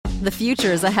The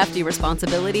future is a hefty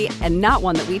responsibility and not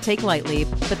one that we take lightly.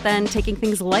 But then taking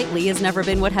things lightly has never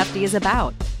been what Hefty is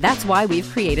about. That's why we've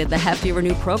created the Hefty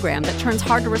Renew program that turns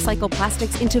hard-to-recycle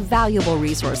plastics into valuable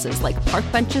resources like park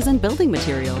benches and building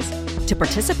materials. To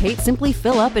participate, simply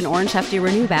fill up an orange Hefty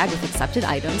Renew bag with accepted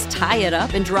items, tie it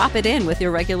up, and drop it in with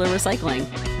your regular recycling.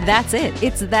 That's it.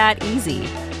 It's that easy.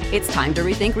 It's time to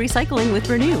rethink recycling with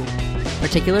Renew.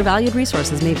 Particular valued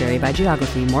resources may vary by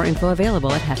geography. More info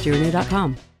available at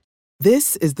heftyrenew.com.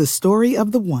 This is the story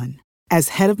of the one. As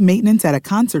head of maintenance at a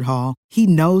concert hall, he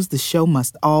knows the show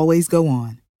must always go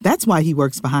on. That's why he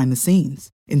works behind the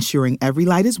scenes, ensuring every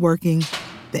light is working,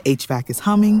 the HVAC is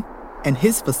humming, and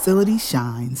his facility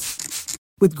shines.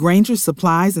 With Grainger's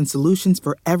supplies and solutions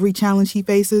for every challenge he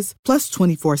faces, plus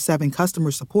 24/7 customer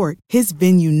support, his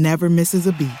venue never misses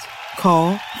a beat.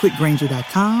 Call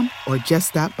quickgrainger.com or just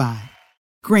stop by.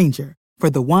 Grainger,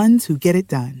 for the ones who get it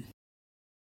done.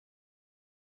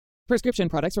 Prescription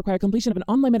products require completion of an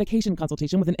online medication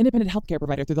consultation with an independent healthcare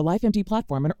provider through the LifeMD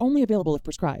platform and are only available if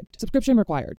prescribed. Subscription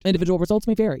required. Individual results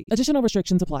may vary. Additional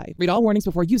restrictions apply. Read all warnings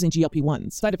before using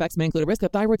GLP-1s. Side effects may include a risk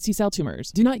of thyroid C-cell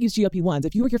tumors. Do not use GLP-1s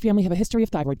if you or your family have a history of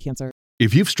thyroid cancer.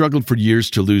 If you've struggled for years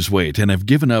to lose weight and have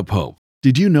given up hope,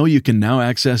 did you know you can now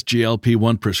access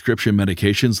GLP-1 prescription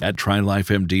medications at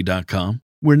TryLifeMD.com?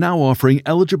 We're now offering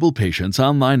eligible patients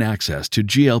online access to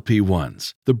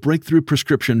GLP-1s, the breakthrough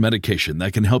prescription medication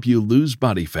that can help you lose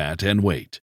body fat and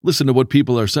weight. Listen to what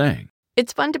people are saying.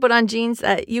 It's fun to put on jeans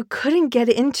that you couldn't get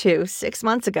into 6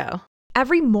 months ago.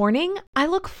 Every morning, I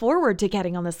look forward to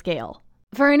getting on the scale.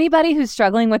 For anybody who's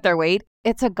struggling with their weight,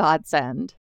 it's a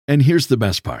godsend. And here's the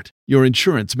best part. Your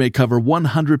insurance may cover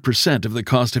 100% of the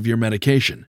cost of your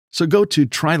medication. So go to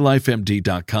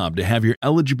TryLifeMD.com to have your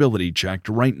eligibility checked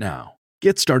right now.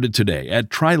 Get started today at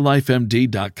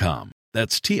TryLifeMD.com.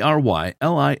 That's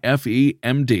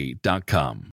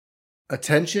TryLifeMD.com.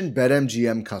 Attention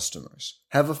BetMGM customers.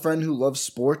 Have a friend who loves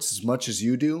sports as much as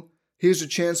you do? Here's a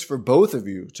chance for both of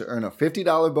you to earn a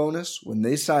 $50 bonus when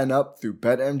they sign up through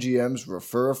BetMGM's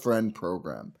Refer a Friend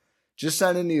program. Just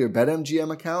sign into your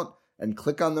BetMGM account and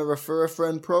click on the Refer a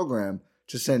Friend program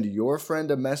to send your friend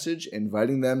a message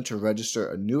inviting them to register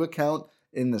a new account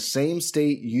in the same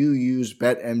state you use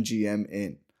BetMGM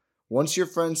in. Once your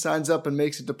friend signs up and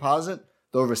makes a deposit,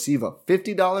 they'll receive a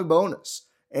 $50 bonus.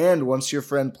 And once your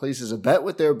friend places a bet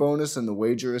with their bonus and the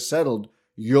wager is settled,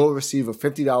 you'll receive a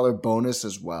 $50 bonus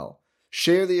as well.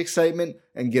 Share the excitement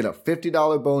and get a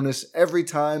 $50 bonus every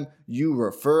time you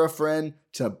refer a friend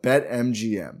to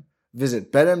BetMGM.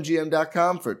 Visit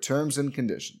BetMGM.com for terms and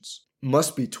conditions.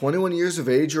 Must be 21 years of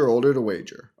age or older to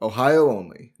wager. Ohio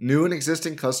only. New and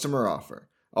existing customer offer.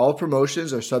 All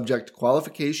promotions are subject to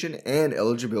qualification and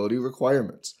eligibility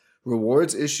requirements.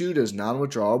 Rewards issued as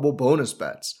non-withdrawable bonus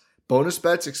bets. Bonus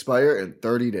bets expire in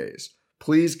 30 days.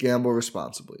 Please gamble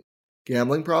responsibly.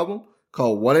 Gambling problem?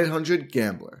 Call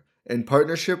 1-800-GAMBLER in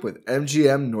partnership with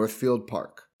MGM Northfield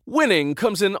Park. Winning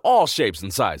comes in all shapes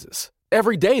and sizes.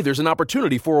 Every day there's an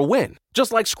opportunity for a win,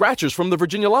 just like scratchers from the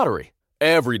Virginia Lottery.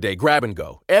 Everyday grab and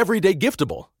go, everyday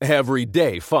giftable,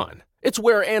 everyday fun. It's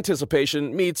where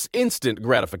anticipation meets instant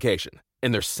gratification.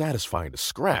 And they're satisfying to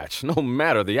scratch, no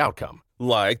matter the outcome.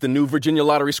 Like the new Virginia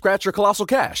Lottery Scratcher Colossal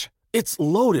Cash. It's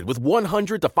loaded with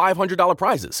 $100 to $500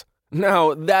 prizes.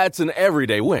 Now, that's an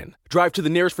everyday win. Drive to the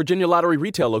nearest Virginia Lottery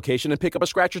retail location and pick up a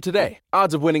scratcher today.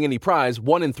 Odds of winning any prize,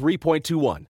 1 in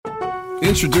 3.21.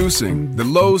 Introducing the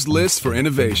Lowe's List for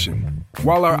Innovation.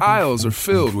 While our aisles are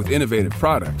filled with innovative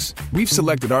products, we've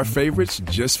selected our favorites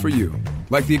just for you.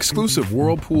 Like the exclusive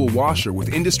Whirlpool washer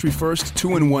with industry-first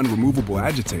 2-in-1 removable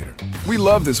agitator. We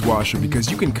love this washer because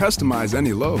you can customize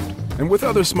any load. And with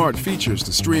other smart features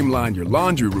to streamline your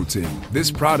laundry routine,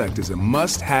 this product is a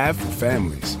must-have for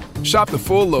families. Shop the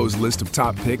full Lowe's list of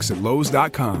top picks at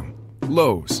Lowe's.com.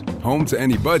 Lowe's, home to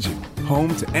any budget,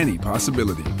 home to any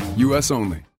possibility. U.S.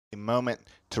 only. A moment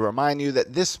to remind you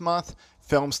that this month,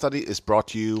 Film Study is brought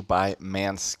to you by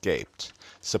Manscaped.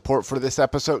 Support for this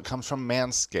episode comes from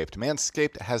Manscaped.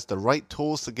 Manscaped has the right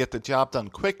tools to get the job done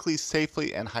quickly,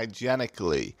 safely, and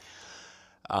hygienically.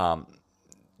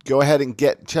 Go ahead and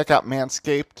check out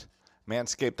Manscaped,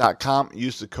 manscaped.com.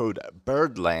 Use the code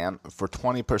BIRDLAND for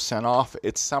 20% off.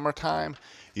 It's summertime.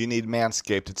 You need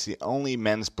Manscaped. It's the only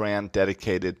men's brand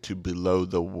dedicated to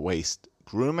below-the-waist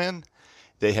grooming.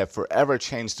 They have forever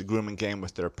changed the grooming game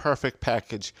with their Perfect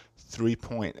Package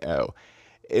 3.0.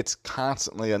 It's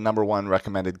constantly a #1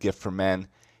 recommended gift for men.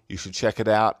 You should check it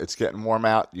out. It's getting warm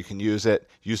out. You can use it.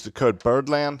 Use the code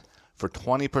BIRDLAND for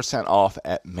 20% off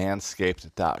at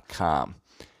manscaped.com.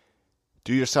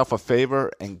 Do yourself a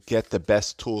favor and get the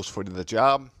best tools for the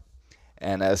job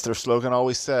And as their slogan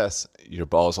always says, your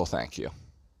balls will thank you.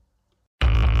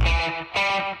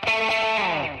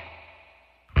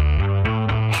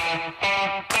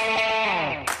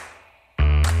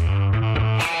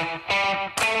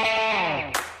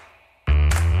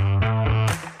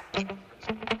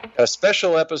 A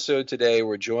special episode today.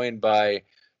 We're joined by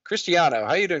Cristiano.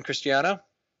 How you doing, Cristiano?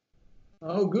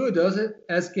 Oh, good.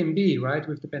 As can be, right?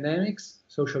 With the pandemics,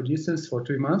 social distance for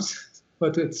 3 months,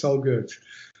 but it's all good.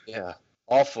 Yeah,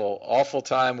 awful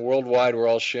time worldwide. We're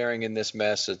all sharing in this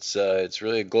mess. It's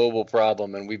really a global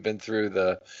problem, and we've been through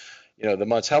the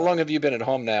months. How long have you been at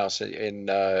home now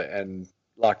and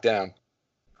locked down?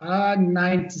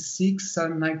 96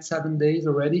 and 97 days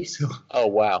already. So. Oh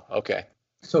wow. Okay.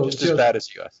 So just as bad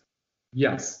as US.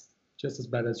 Yes, just as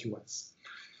bad as US.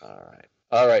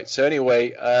 All right. So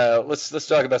anyway, let's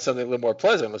talk about something a little more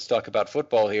pleasant. Let's talk about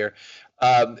football here.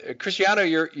 Cristiano,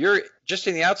 you're just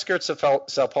in the outskirts of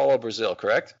Sao Paulo, Brazil,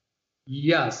 correct?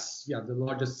 Yes. Yeah, the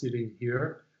largest city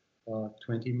here,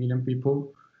 20 million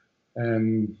people,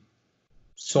 and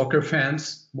soccer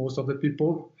fans, most of the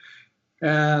people,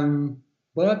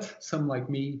 but some like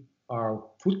me are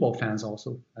football fans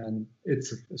also, and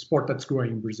it's a sport that's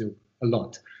growing in Brazil a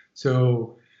lot.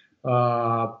 So,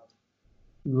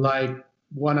 like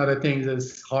one of the things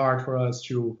that's hard for us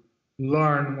to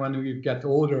learn when we get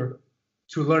older,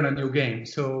 to learn a new game.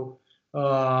 So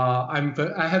I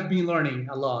have been learning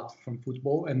a lot from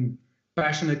football and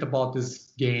passionate about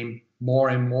this game more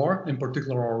and more, in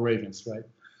particular our Ravens, right?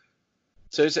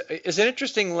 So it's an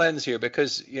interesting lens here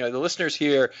because, the listeners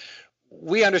here,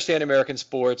 we understand American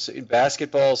sports, in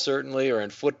basketball certainly, or in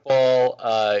football.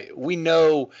 We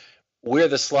know where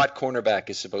the slot cornerback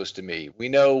is supposed to be. We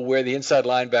know where the inside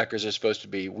linebackers are supposed to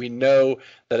be. We know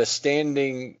that a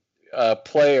standing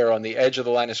player on the edge of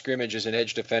the line of scrimmage is an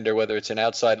edge defender, whether it's an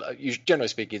outside, generally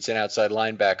speaking, it's an outside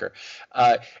linebacker.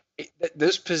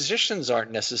 Those positions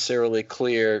aren't necessarily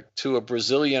clear to a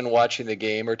Brazilian watching the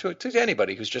game, or to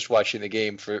anybody who's just watching the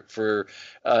game for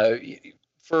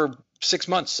 6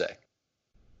 months, say.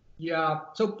 Yeah.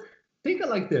 So think it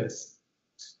like this.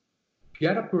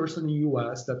 Get a person in the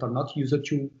U.S. that are not used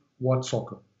to watch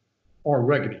soccer or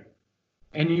rugby,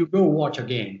 and you go watch a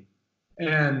game.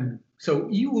 And so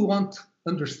you want to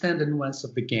understand the nuance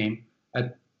of the game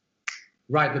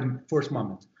right at the first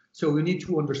moment. So you need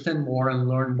to understand more and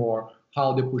learn more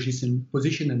how they position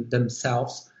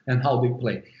themselves and how they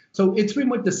play. So it's pretty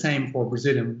much the same for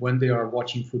Brazilian when they are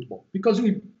watching football. Because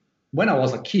when I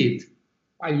was a kid,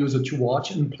 I used to watch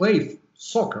and play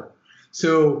soccer.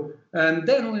 So, and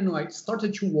then when I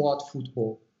started to watch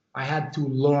football, I had to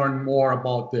learn more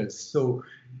about this. So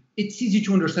it's easy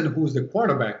to understand who's the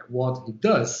quarterback, what he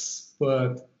does,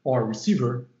 or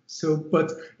receiver. So,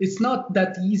 but it's not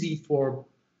that easy for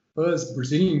us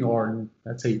Brazilian or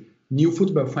let's say new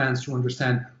football fans to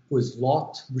understand who is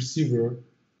slot receiver,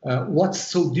 what's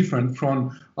so different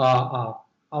from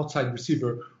outside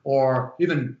receiver, or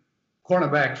even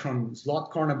cornerback from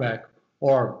slot cornerback,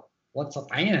 or what's a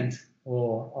tight end,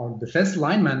 or defense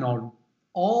lineman, or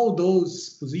all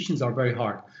those positions are very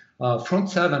hard. Front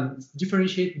seven,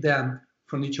 differentiate them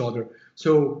from each other.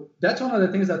 So that's one of the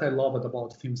things that I love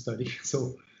about film study.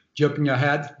 So jumping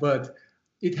ahead, but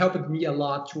it helped me a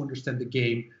lot to understand the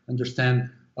game, understand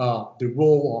the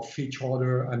role of each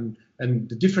other, and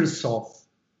the difference of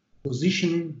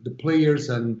position, the players,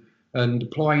 and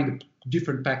deploying the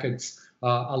different packets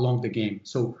along the game.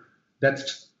 So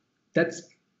that's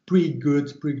pretty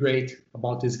good, pretty great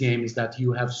about this game, is that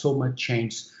you have so much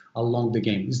change along the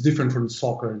game. It's different from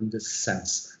soccer in this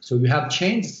sense. So you have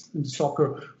change in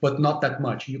soccer, but not that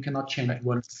much. You cannot change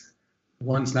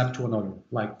one snap to another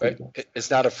like football.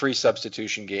 It's not a free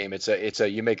substitution game. It's a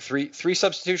you make three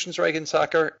substitutions, right, in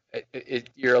soccer?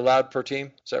 You're allowed per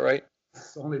team. Is that right?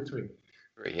 It's only three.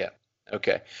 Three, yeah.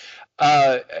 Okay.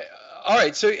 All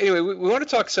right. So anyway, we want to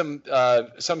talk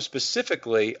some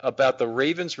specifically about the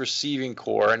Ravens receiving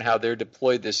core and how they're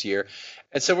deployed this year.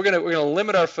 And so we're gonna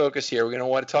limit our focus here. We're gonna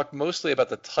want to talk mostly about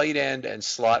the tight end and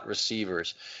slot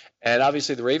receivers. And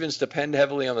obviously the Ravens depend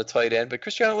heavily on the tight end. But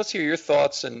Cristiano, let's hear your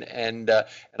thoughts and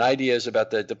ideas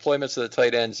about the deployments of the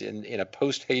tight ends in a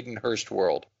post Hayden Hurst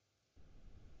world.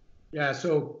 Yeah.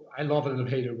 So I love it in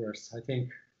Hayden Hurst. I think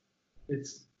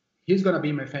he's gonna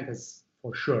be my fantasy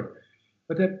for sure.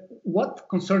 But what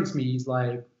concerns me is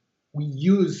like we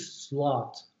use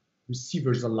slot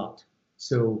receivers a lot.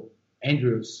 So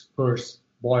Andrews, Hurst,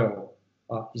 Boyle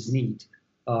is neat.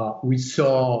 We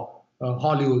saw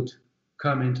Hollywood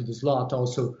come into the slot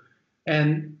also.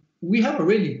 And we have a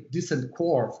really decent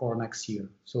core for next year.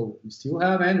 So we still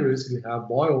have Andrews, we have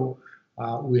Boyle.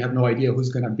 We have no idea who's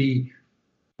going to be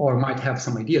or might have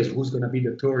some ideas who's going to be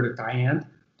the third tight end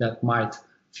that might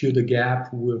fill the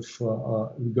gap with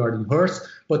regarding Hurst.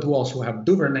 But we also have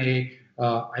Duvernay.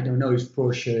 I don't know if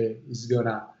Proche is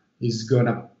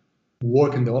gonna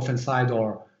work in the offense side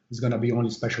or is gonna be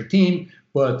only special team.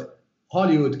 But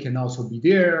Hollywood can also be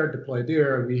there, deploy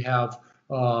there. We have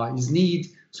his need,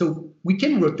 so we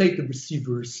can rotate the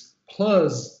receivers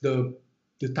plus the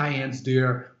tight ends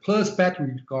there, plus Patrick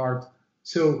Ricard.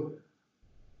 So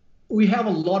we have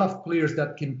a lot of players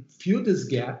that can fill this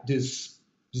gap, this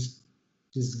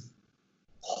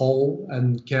hole,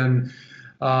 and can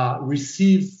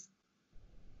receive,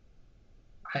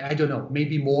 I don't know,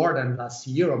 maybe more than last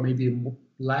year or maybe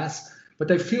less.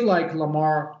 But I feel like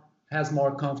Lamar has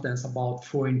more confidence about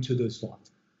throwing to the slot.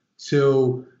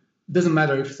 So it doesn't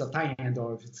matter if it's a tight end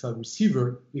or if it's a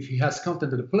receiver. If he has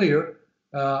confidence in the player,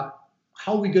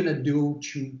 how are we going to do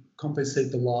to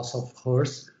compensate the loss of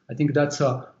Hurst? I think that's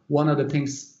one of the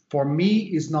things for me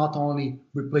is not only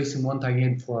replacing one tight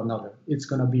end for another. It's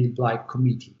going to be like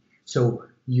committee. So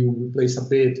you replace a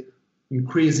bit,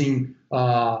 increasing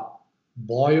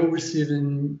Boyle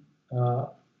receiving.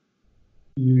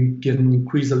 You can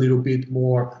increase a little bit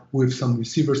more with some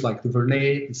receivers like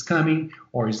Duvernay is coming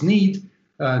or is need.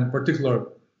 In particular,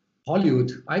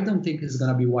 Hollywood, I don't think is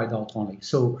going to be wide out only.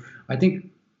 So I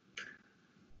think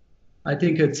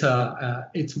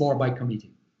it's more by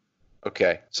committee.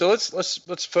 Okay, so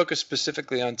let's focus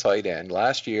specifically on tight end.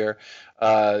 Last year,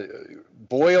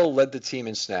 Boyle led the team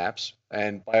in snaps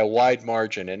and by a wide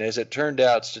margin. And as it turned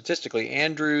out, statistically,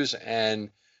 Andrews and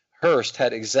Hurst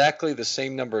had exactly the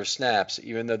same number of snaps,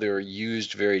 even though they were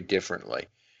used very differently.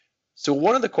 So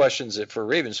one of the questions for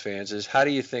Ravens fans is, how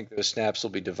do you think those snaps will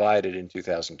be divided in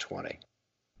 2020?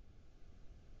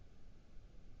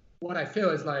 What I feel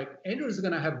is like Andrews is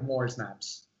going to have more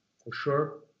snaps, for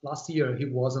sure. Last year, he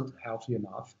wasn't healthy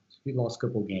enough. He lost a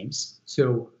couple games.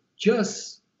 So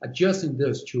just adjusting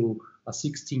this to a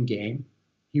 16 game,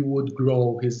 he would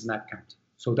grow his snap count.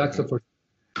 So that's the first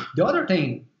thing. The other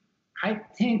thing, I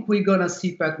think we're going to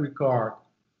see Patrick Ricard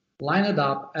lined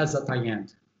up as a tight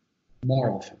end more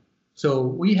often. So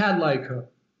we had like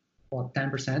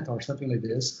 10% or something like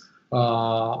this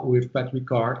with Patrick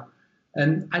Ricard.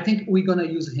 And I think we're going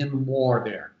to use him more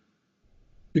there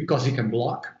because he can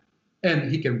block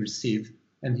and he can receive,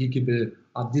 and he can be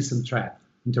a decent threat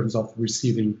in terms of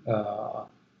receiving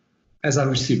as a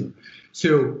receiver.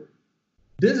 So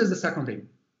this is the second thing.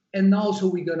 And also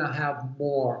we're going to have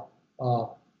more,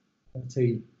 let's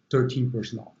say, 13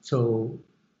 personnel. So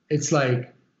it's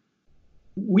like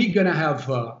we're going to have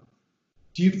a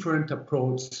different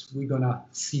approach. We're going to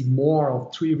see more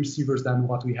of 3 receivers than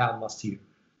what we had last year.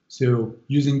 So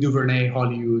using Duvernay,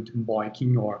 Hollywood,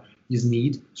 Boykin, or his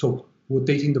need. So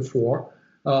rotating the 4.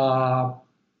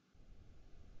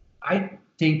 I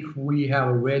think we have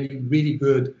a really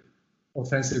good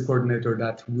offensive coordinator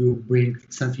that will bring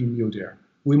something new there.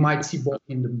 We might see both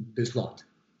in the slot.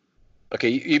 Okay,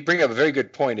 you bring up a very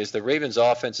good point, is the Ravens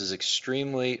offense is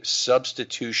extremely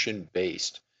substitution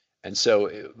based. And so,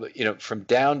 from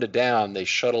down to down, they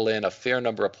shuttle in a fair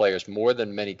number of players, more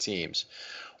than many teams.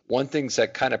 One thing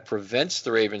that kind of prevents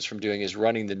the Ravens from doing is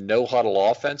running the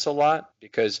no-huddle offense a lot,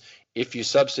 because if you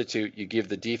substitute, you give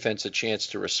the defense a chance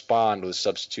to respond with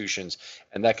substitutions,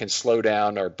 and that can slow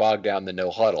down or bog down the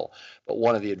no-huddle. But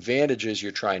one of the advantages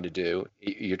you're trying to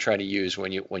use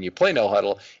when you play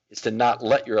no-huddle is to not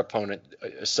let your opponent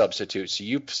substitute. So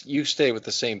you stay with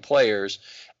the same players,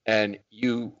 and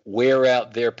you wear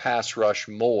out their pass rush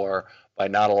more by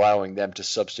not allowing them to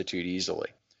substitute easily.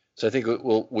 So I think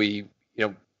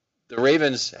the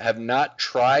Ravens have not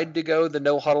tried to go the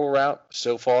no-huddle route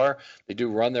so far. They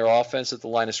do run their offense at the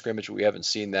line of scrimmage, but we haven't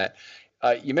seen that.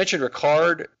 You mentioned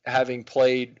Ricard having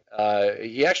played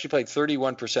he actually played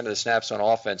 31% of the snaps on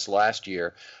offense last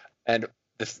year, and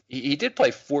he did play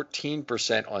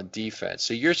 14% on defense.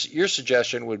 So your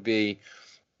suggestion would be,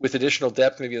 with additional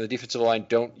depth maybe on the defensive line,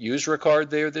 don't use Ricard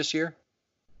there this year?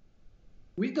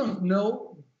 We don't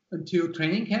know until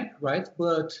training camp, right?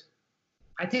 But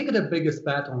I think the biggest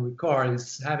bet on Ricard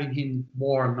is having him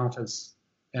more on offense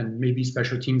and maybe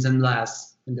special teams and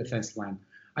less in defensive line.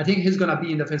 I think he's going to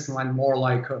be in defensive line more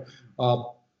like a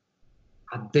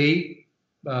day,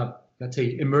 let's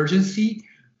say, emergency,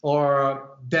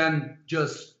 or then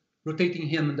just rotating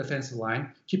him in defensive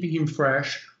line, keeping him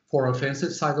fresh for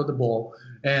offensive side of the ball,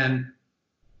 and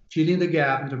filling the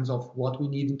gap in terms of what we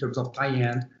need in terms of tight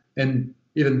end and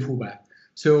even fullback.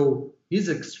 So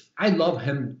I love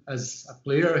him as a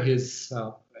player. His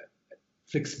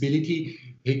flexibility,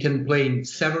 he can play in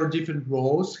several different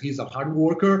roles. He's a hard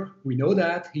worker. We know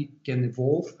that he can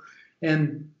evolve,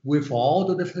 And with all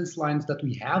the defense lines that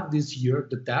we have this year,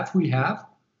 the depth we have,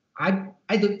 I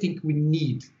don't think we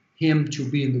need him to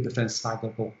be in the defense side of the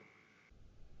ball.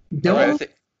 The only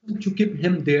thing to keep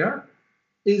him there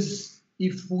is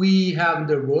if we have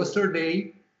the roster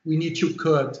day, we need to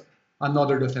cut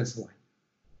another defensive line.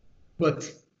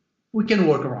 But we can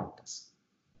work around this.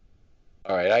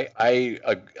 All right,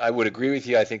 I would agree with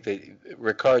you. I think that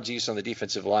Ricard's use on the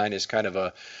defensive line is kind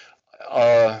of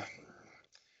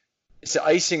it's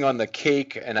icing on the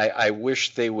cake, and I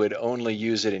wish they would only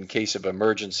use it in case of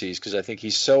emergencies, because I think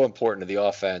he's so important to the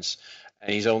offense,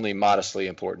 and he's only modestly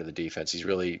important to the defense. He's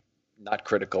really not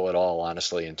critical at all,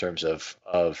 honestly, in terms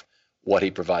of what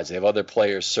he provides. They have other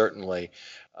players, certainly,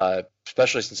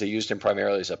 especially since they used him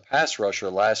primarily as a pass rusher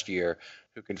last year,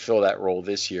 who can fill that role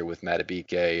this year with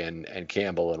Matabike and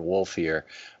Campbell and Wolf here,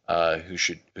 who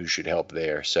should help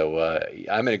there. So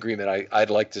I'm in agreement. I'd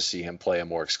like to see him play a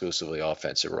more exclusively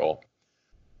offensive role.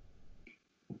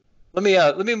 Let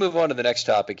me move on to the next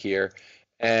topic here.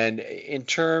 And in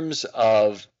terms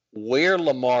of where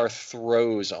Lamar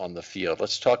throws on the field,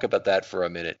 let's talk about that for a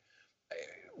minute.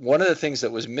 One of the things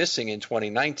that was missing in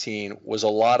 2019 was a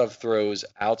lot of throws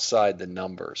outside the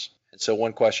numbers. And so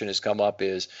one question has come up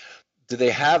is, do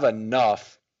they have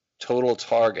enough total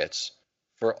targets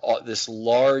for this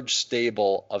large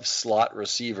stable of slot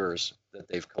receivers that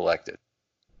they've collected?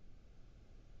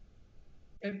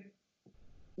 And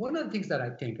one of the things that I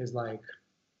think is like,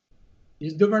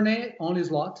 is Duvernay on his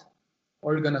slot,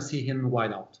 or are you going to see him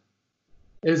wide out?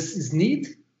 Is Snead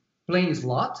playing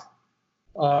slot?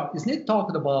 Snead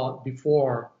talked about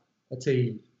before, let's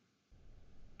say,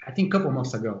 I think a couple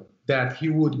months ago, that he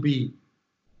would be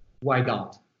wide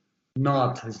out,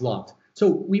 not his slot. So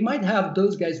we might have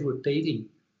those guys rotating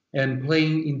and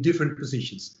playing in different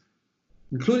positions,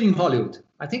 including Hollywood.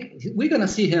 I think we're going to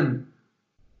see him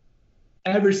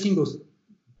every single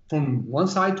from one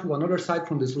side to another side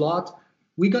from the slot.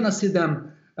 We're going to see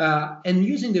them and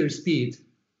using their speed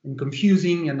and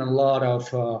confusing and a lot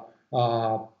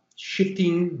of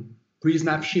shifting,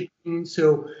 pre-snap shifting.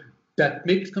 So that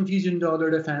makes confusion to the other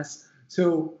defense.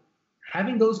 So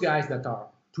having those guys that are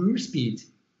pure speed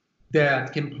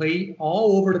that can play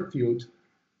all over the field,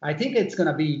 I think it's going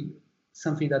to be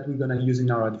something that we're going to use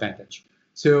in our advantage.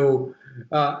 So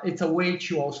it's a way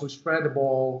to also spread the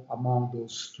ball among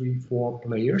those 3-4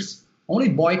 players. Only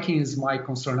Boykin is my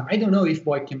concern. I don't know if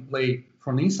Boykin can play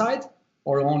from inside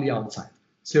or only outside.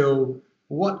 So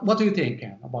what do you think,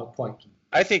 Ken, about Boykin?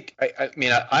 I think,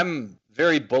 I'm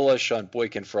very bullish on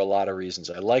Boykin for a lot of reasons.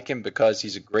 I like him because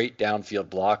he's a great downfield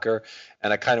blocker,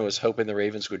 and I kind of was hoping the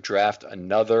Ravens would draft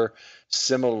another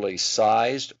similarly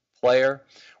sized player.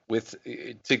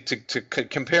 To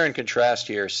compare and contrast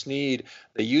here, Snead,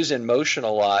 they use in motion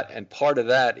a lot, and part of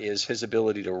that is his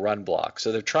ability to run block.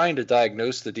 So they're trying to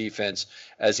diagnose the defense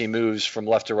as he moves from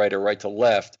left to right or right to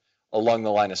left along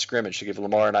the line of scrimmage to give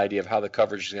Lamar an idea of how the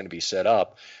coverage is going to be set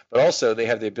up. But also they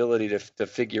have the ability to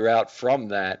figure out from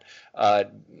that,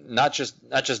 not just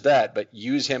that, but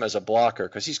use him as a blocker,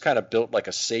 because he's kind of built like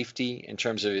a safety in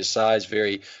terms of his size,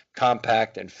 very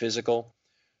compact and physical.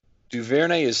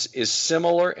 Duvernay is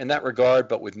similar in that regard,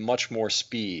 but with much more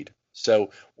speed.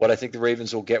 So what I think the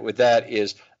Ravens will get with that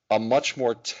is a much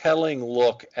more telling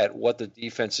look at what the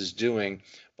defense is doing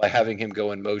by having him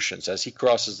go in motions. As he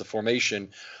crosses the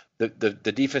formation, the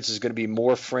defense is going to be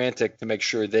more frantic to make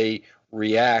sure they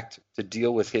react to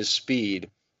deal with his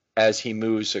speed as he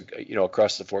moves,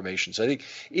 across the formation. So I think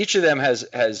each of them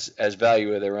has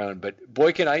value of their own. But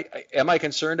Boykin, am I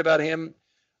concerned about him?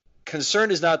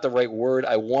 Concerned is not the right word.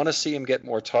 I want to see him get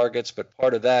more targets, but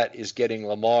part of that is getting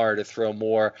Lamar to throw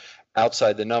more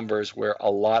outside the numbers where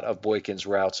a lot of Boykin's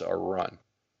routes are run.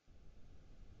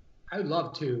 I would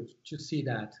love to see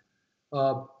that.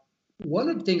 One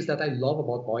of the things that I love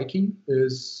about Boykin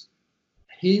is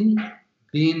him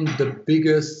being the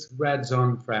biggest red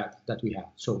zone threat that we have.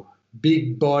 So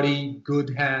big body,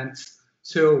 good hands.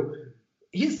 So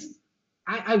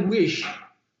I wish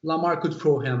Lamar could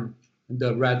throw him in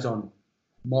the red zone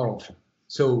more often.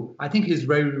 So I think he's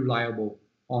very reliable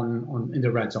in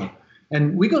the red zone.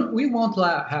 And we won't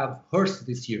have Hurst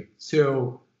this year.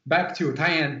 So back to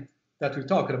Tyan that we're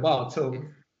talking about. So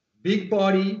big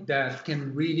body that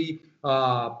can really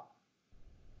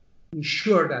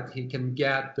ensure that he can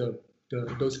get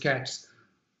those catches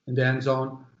in the end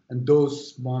zone and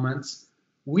those moments.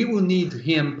 We will need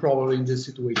him probably in these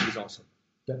situations also.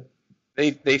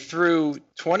 They threw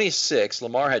 26.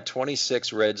 Lamar had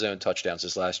 26 red zone touchdowns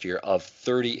this last year of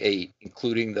 38,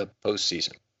 including the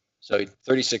postseason. So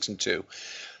 36-2.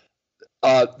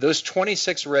 Those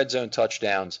 26 red zone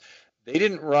touchdowns, they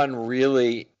didn't run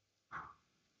really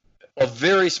a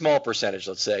very small percentage,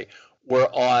 let's say, were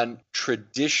on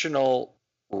traditional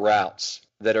routes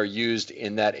that are used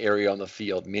in that area on the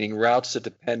field, meaning routes that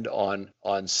depend on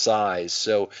size.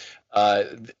 So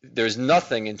there's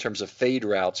nothing in terms of fade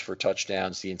routes for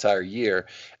touchdowns the entire year.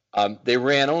 They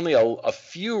ran only a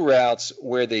few routes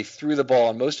where they threw the ball,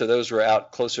 and most of those were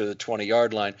out closer to the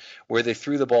 20-yard line, where they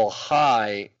threw the ball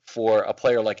high for a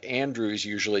player like Andrews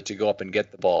usually to go up and get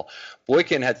the ball.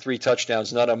 Boykin had 3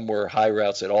 touchdowns. None of them were high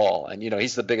routes at all. And,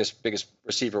 he's the biggest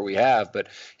receiver we have, but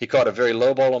he caught a very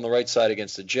low ball on the right side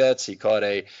against the Jets. He caught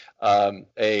a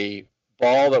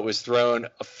ball that was thrown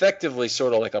effectively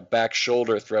sort of like a back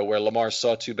shoulder throw where Lamar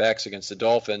saw 2 backs against the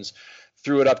Dolphins,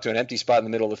 threw it up to an empty spot in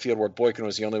the middle of the field where Boykin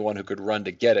was the only one who could run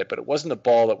to get it, but it wasn't a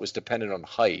ball that was dependent on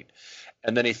height.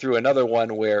 And then he threw another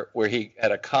one where he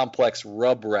had a complex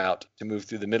rub route to move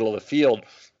through the middle of the field,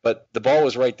 but the ball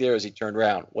was right there as he turned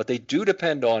around. What they do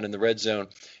depend on in the red zone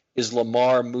is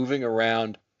Lamar moving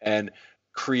around and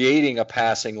creating a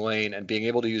passing lane and being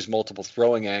able to use multiple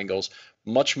throwing angles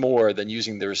much more than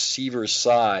using the receiver's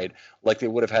side like they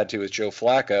would have had to with Joe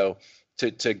Flacco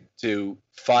to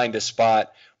find a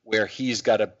spot where he's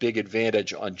got a big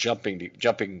advantage on jumping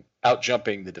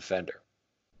the defender.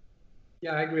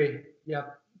 Yeah, I agree. Yeah,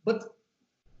 but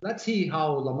let's see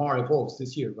how Lamar evolves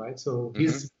this year, right? So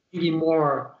he's getting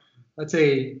more, let's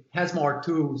say, has more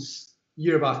tools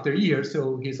year after year.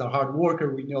 So he's a hard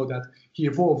worker. We know that he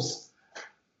evolves.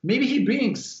 Maybe he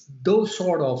brings those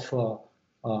sort of,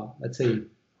 let's say,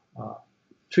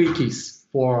 trickies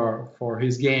for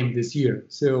his game this year.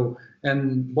 So,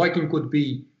 and Boykin could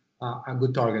be a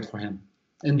good target for him.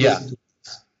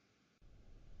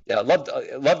 Yeah,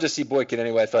 love to see Boykin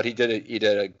anyway. I thought he did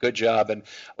a good job. And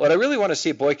what I really want to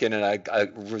see Boykin, and I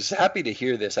was happy to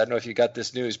hear this. I don't know if you got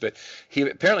this news, but he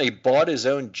apparently bought his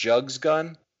own jugs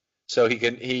gun, so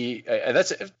and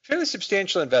that's a fairly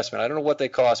substantial investment. I don't know what they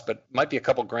cost, but might be a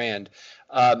couple grand.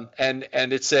 And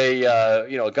it's a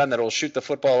a gun that will shoot the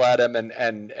football at him,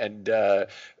 and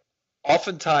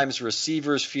oftentimes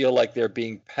receivers feel like they're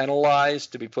being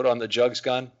penalized to be put on the jugs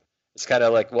gun. It's kind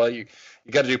of like, well, you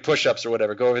got to do push-ups or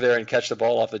whatever. Go over there and catch the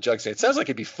ball off the jugs. It sounds like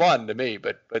it'd be fun to me,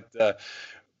 but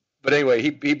anyway,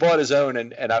 he bought his own,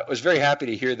 and I was very happy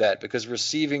to hear that, because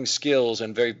receiving skills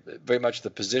and very very much the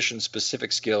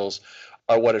position-specific skills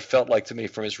are what it felt like to me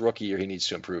from his rookie year he needs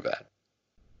to improve at.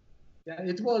 Yeah,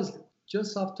 it was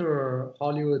just after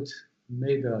Hollywood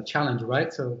made a challenge,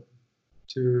 right? So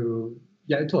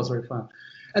it was very fun.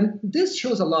 And this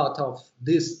shows a lot of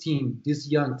this team,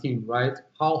 this young team, right?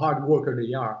 How hard worker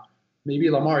they are. Maybe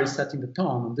Lamar is setting the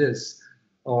tone on this,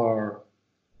 or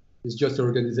it's just the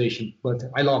organization. But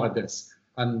I love this.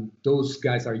 And those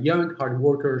guys are young, hard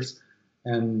workers.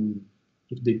 And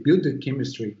if they build the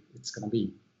chemistry, it's going to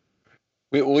be.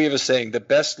 We have a saying, the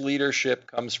best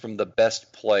leadership comes from the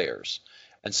best players.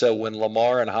 And so when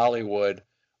Lamar and Hollywood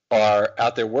are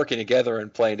out there working together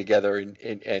and playing together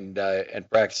and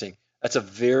practicing, that's a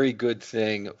very good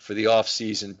thing for the off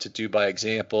season to do by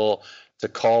example, to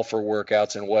call for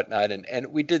workouts and whatnot. And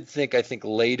we did think, I think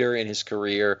later in his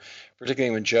career,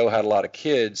 particularly when Joe had a lot of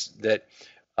kids, that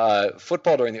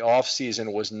football during the off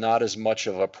season was not as much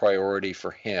of a priority for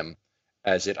him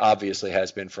as it obviously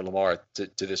has been for Lamar to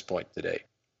this point today.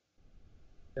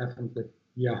 Definitely,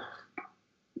 yeah.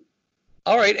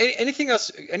 All right. Anything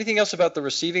else about the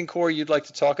receiving core you'd like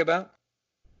to talk about?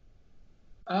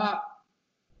 I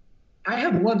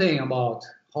have one thing about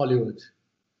Hollywood.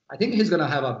 I think he's going to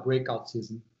have a breakout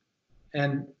season.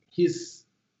 And he's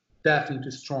definitely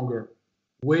stronger,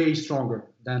 way stronger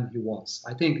than he was.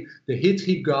 I think the hit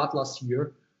he got last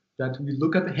year, that we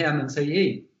look at him and say,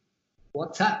 hey,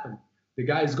 what's happened? The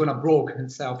guy is going to break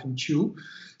himself in two.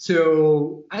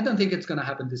 So I don't think it's going to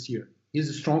happen this year.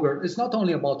 He's stronger. It's not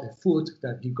only about the foot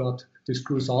that he got the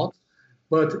screws out,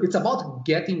 but it's about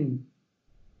getting,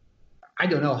 I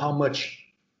don't know how much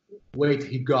weight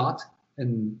he got,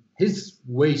 and he's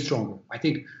way stronger. I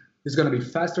think he's going to be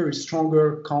faster,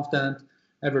 stronger, confident,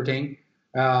 everything.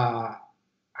 I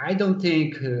don't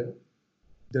think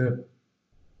the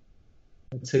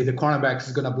cornerbacks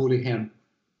is going to bully him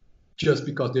just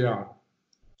because they are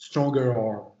stronger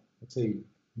or, let's say,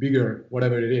 bigger,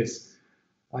 whatever it is.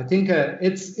 I think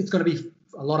it's going to be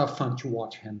a lot of fun to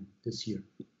watch him this year.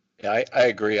 Yeah, I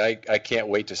agree. I can't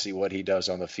wait to see what he does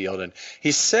on the field. And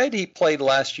he said he played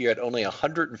last year at only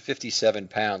 157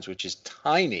 pounds, which is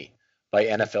tiny by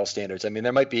NFL standards. I mean,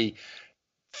 there might be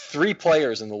 3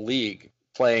 players in the league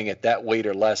playing at that weight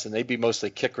or less, and they'd be mostly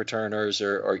kick returners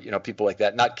or people like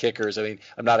that, not kickers. I mean,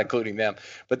 I'm not including them,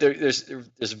 but there's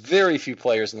very few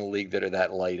players in the league that are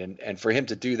that light, and for him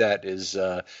to do that is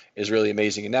really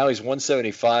amazing. And now he's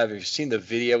 175. If you've seen the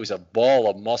video, he's a ball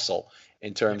of muscle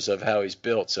in terms of how he's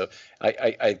built. So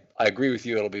I agree with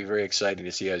you. It'll be very exciting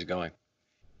to see how he's going.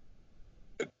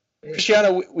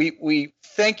 Cristiano, we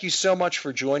thank you so much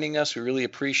for joining us. We really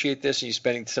appreciate this and you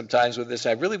spending some time with us.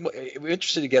 I'm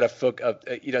interested to get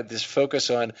this focus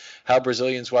on how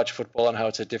Brazilians watch football and how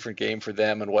it's a different game for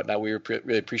them and whatnot. We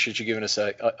really appreciate you giving us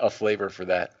a flavor for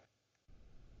that.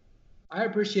 I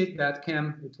appreciate that,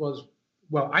 Cam.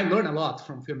 I learned a lot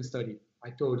from film study, I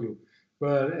told you.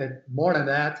 But more than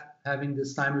that, having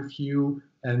this time with you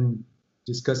and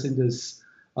discussing this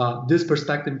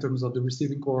perspective in terms of the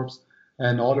receiving corps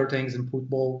and other things in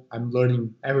football, I'm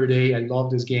learning every day. I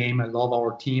love this game. I love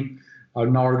our team. Our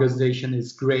organization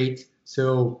is great.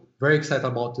 So very excited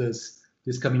about this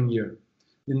coming year.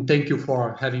 And thank you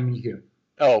for having me here.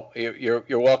 Oh,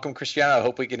 you're welcome, Cristiano. I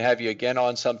hope we can have you again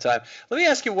on sometime. Let me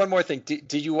ask you one more thing.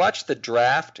 Did you watch the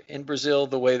draft in Brazil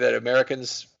the way that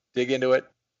Americans dig into it?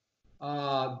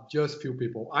 Just few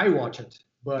people. I watch it,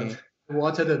 but I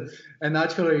watched it, and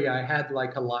actually I had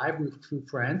like a live with two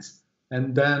friends.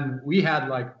 And then we had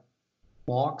like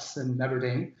mocks and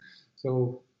everything.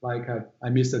 So like I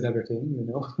missed everything,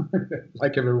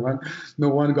 like everyone. No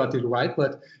one got it right,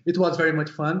 but it was very much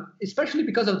fun, especially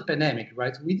because of the pandemic,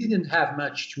 right? We didn't have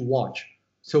much to watch.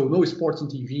 So no sports on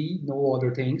TV, no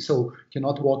other things. So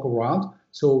cannot walk around.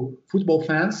 So football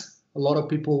fans, a lot of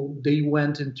people, they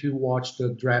went in to watch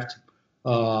the draft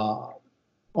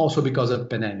also because of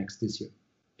pandemics this year.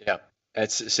 Yeah.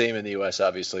 It's the same in the U.S.,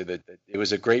 obviously. That it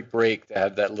was a great break to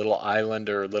have that little island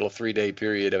or little 3-day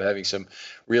period of having some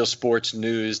real sports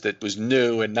news that was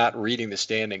new and not reading the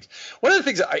standings. One of the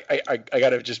things I got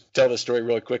to just tell this story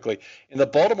really quickly. In the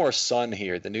Baltimore Sun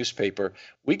here, the newspaper,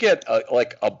 we get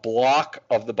a block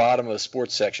of the bottom of the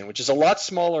sports section, which is a lot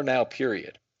smaller now,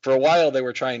 period. For a while, they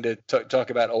were trying to talk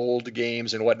about old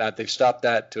games and whatnot. They've stopped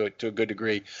that to a good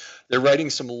degree. They're writing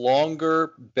some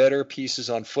longer, better pieces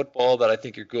on football that I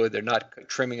think are good. They're not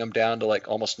trimming them down to like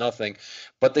almost nothing.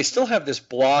 But they still have this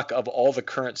block of all the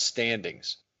current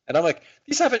standings. And I'm like,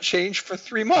 these haven't changed for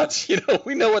 3 months.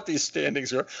 We know what these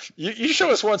standings are. You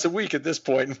show us once a week at this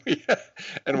point,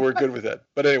 and we're good with it.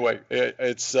 But anyway,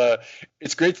 it's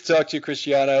great to talk to you,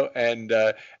 Cristiano, and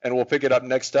we'll pick it up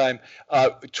next time.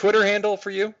 Twitter handle for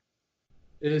you?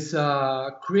 It's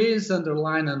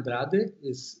Chris_Andrade.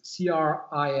 It's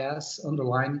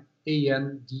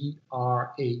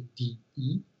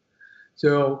CRIS_ANDRADE.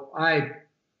 So I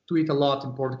tweet a lot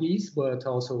in Portuguese, but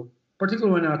also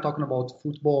particularly when I'm talking about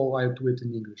football, I do it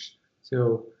in English.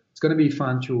 So it's going to be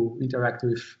fun to interact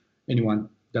with anyone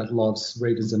that loves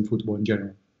Ravens and football in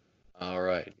general. All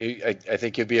right. I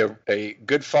think you'd be a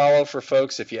good follow for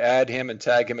folks. If you add him and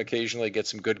tag him occasionally, get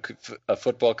some good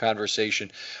football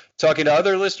conversation. Talking to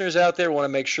other listeners out there, want to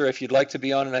make sure if you'd like to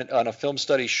be on a film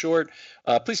study short,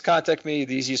 please contact me.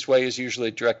 The easiest way is usually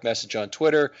a direct message on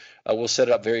Twitter. We'll set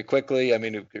it up very quickly. I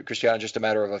mean, Cristiano, just a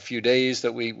matter of a few days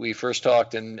that we first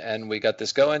talked and we got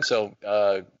this going. So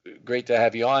great to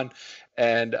have you on.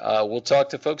 And we'll talk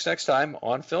to folks next time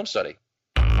on Film Study.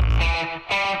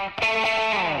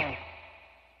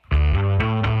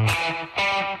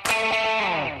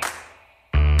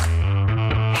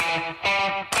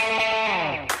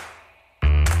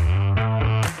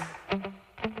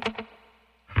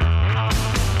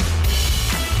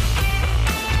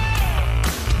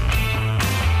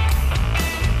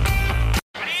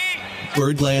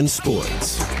 Birdland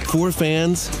Sports. For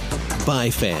fans,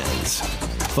 by fans.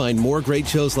 Find more great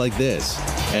shows like this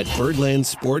at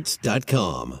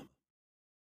birdlandsports.com.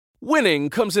 Winning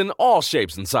comes in all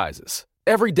shapes and sizes.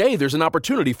 Every day there's an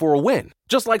opportunity for a win,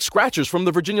 just like scratchers from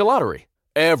the Virginia Lottery.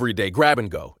 Everyday grab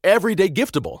and go, everyday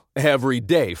giftable,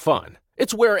 everyday fun.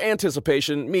 It's where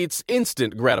anticipation meets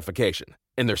instant gratification.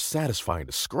 And they're satisfying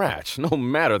to scratch, no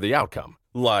matter the outcome.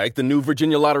 Like the new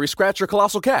Virginia Lottery Scratcher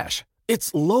Colossal Cash.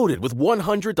 It's loaded with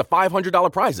 $100 to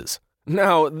 $500 prizes.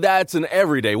 Now, that's an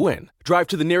everyday win. Drive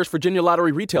to the nearest Virginia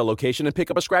Lottery retail location and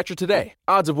pick up a scratcher today.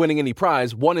 Odds of winning any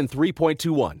prize, 1 in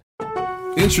 3.21.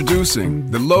 Introducing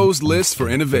the Lowe's List for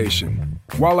Innovation.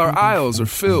 While our aisles are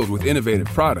filled with innovative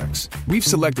products, we've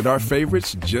selected our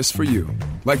favorites just for you.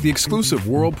 Like the exclusive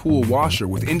Whirlpool washer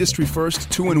with industry-first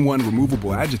 2-in-1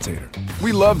 removable agitator.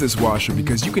 We love this washer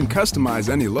because you can customize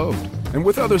any load. And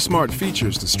with other smart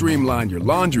features to streamline your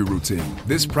laundry routine,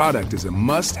 this product is a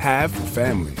must-have for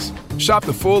families. Shop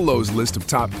the full Lowe's list of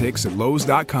top picks at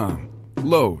Lowe's.com.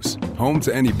 Lowe's, home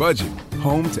to any budget,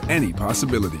 home to any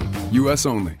possibility. U.S.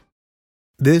 only.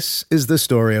 This is the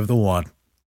story of the one.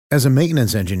 As a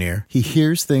maintenance engineer, he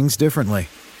hears things differently.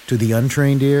 To the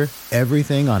untrained ear,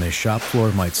 everything on his shop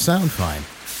floor might sound fine,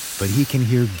 but he can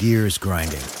hear gears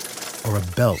grinding or a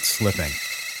belt slipping.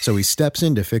 So he steps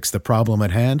in to fix the problem at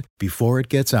hand before it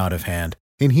gets out of hand.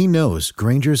 And he knows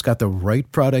Grainger's got the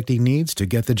right product he needs to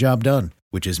get the job done,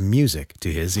 which is music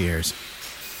to his ears.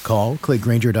 Call, click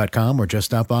Grainger.com, or just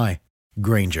stop by.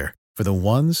 Grainger, for the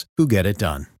ones who get it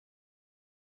done.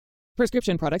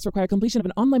 Prescription products require completion of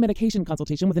an online medication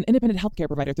consultation with an independent healthcare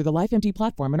provider through the LifeMD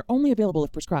platform and are only available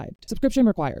if prescribed. Subscription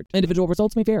required. Individual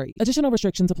results may vary. Additional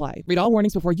restrictions apply. Read all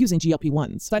warnings before using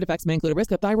GLP-1s. Side effects may include a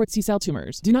risk of thyroid C-cell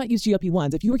tumors. Do not use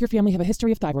GLP-1s if you or your family have a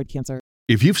history of thyroid cancer.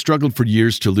 If you've struggled for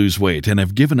years to lose weight and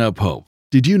have given up hope,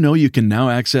 did you know you can now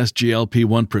access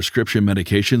GLP-1 prescription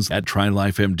medications at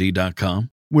TryLifeMD.com?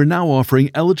 We're now offering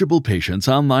eligible patients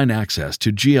online access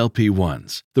to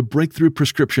GLP-1s, the breakthrough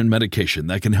prescription medication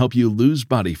that can help you lose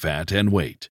body fat and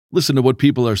weight. Listen to what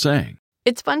people are saying.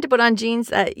 It's fun to put on jeans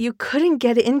that you couldn't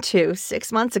get into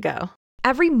 6 months ago.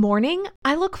 Every morning,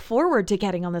 I look forward to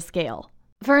getting on the scale.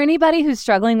 For anybody who's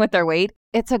struggling with their weight,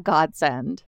 it's a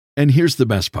godsend. And here's the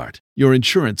best part. Your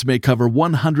insurance may cover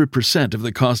 100% of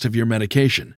the cost of your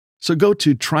medication. So go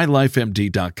to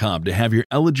TryLifeMD.com to have your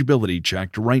eligibility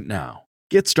checked right now.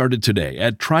 Get started today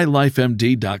at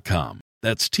TryLifeMD.com.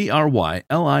 That's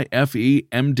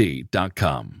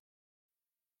TryLifeMD.com.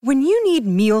 When you need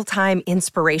mealtime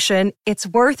inspiration, it's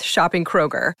worth shopping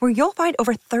Kroger, where you'll find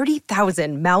over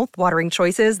 30,000 mouth-watering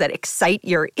choices that excite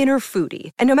your inner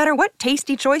foodie. And no matter what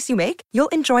tasty choice you make, you'll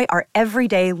enjoy our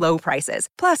everyday low prices,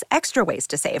 plus extra ways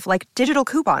to save, like digital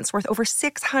coupons worth over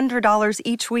 $600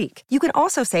 each week. You can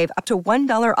also save up to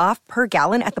 $1 off per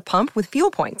gallon at the pump with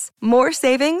fuel points. More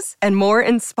savings and more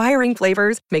inspiring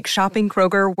flavors make shopping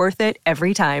Kroger worth it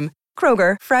every time.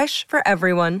 Kroger, fresh for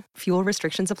everyone. Fuel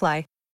restrictions apply.